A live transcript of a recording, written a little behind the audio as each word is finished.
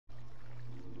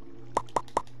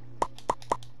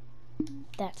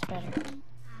That's better.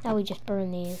 Now we just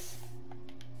burn these.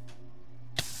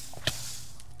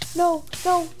 No,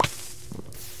 no.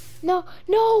 No,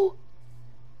 no!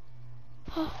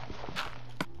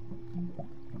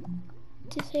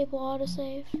 Disable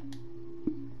autosave.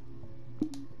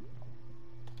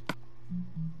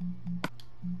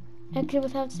 Exit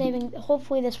without saving.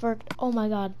 Hopefully this worked. Oh my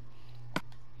god.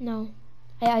 No.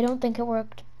 I don't think it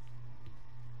worked.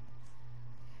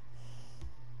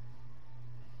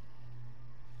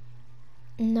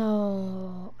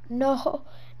 No. No.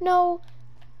 No.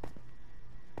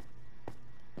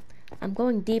 I'm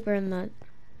going deeper in the...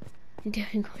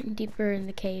 I'm going deeper in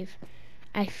the cave.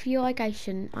 I feel like I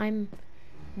shouldn't.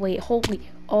 Wait, holy...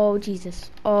 Oh,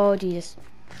 Jesus. Oh, Jesus.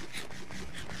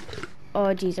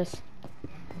 Oh, Jesus.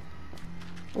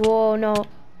 Whoa, no.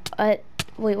 Wait,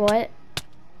 what?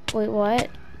 Wait, what?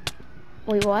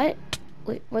 Wait, what?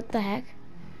 Wait, what the heck?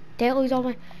 Daily's all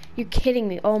my... You're kidding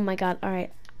me. Oh my god.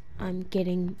 Alright. I'm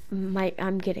getting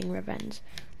revenge.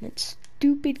 That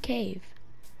stupid cave.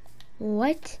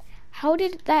 What? How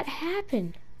did that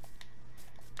happen?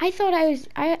 I thought I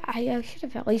should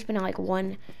have at least been at like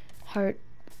one heart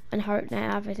and a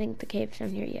half. I think the cave's down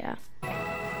here, yeah.